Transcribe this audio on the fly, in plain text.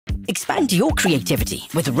Expand your creativity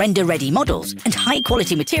with render-ready models and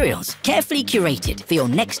high-quality materials carefully curated for your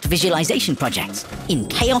next visualization projects in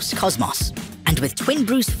Chaos Cosmos. And with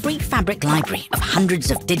Twinbru's free fabric library of hundreds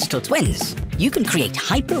of digital twins, you can create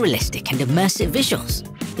hyper-realistic and immersive visuals.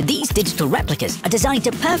 These digital replicas are designed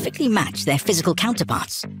to perfectly match their physical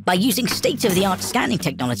counterparts by using state-of-the-art scanning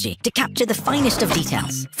technology to capture the finest of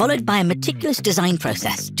details, followed by a meticulous design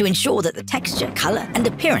process to ensure that the texture, color, and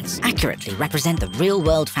appearance accurately represent the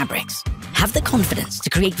real-world fabrics. Have the confidence to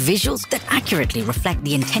create visuals that accurately reflect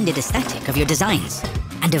the intended aesthetic of your designs,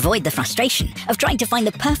 and avoid the frustration of trying to find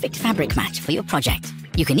the perfect fabric match for your project.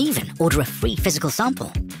 You can even order a free physical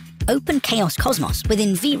sample. Open Chaos Cosmos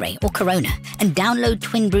within V-Ray or Corona and download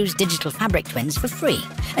Twinbru's digital fabric twins for free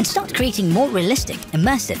and start creating more realistic,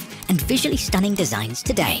 immersive, and visually stunning designs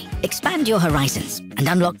today. Expand your horizons and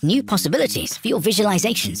unlock new possibilities for your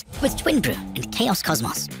visualizations with Twinbru and Chaos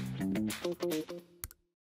Cosmos.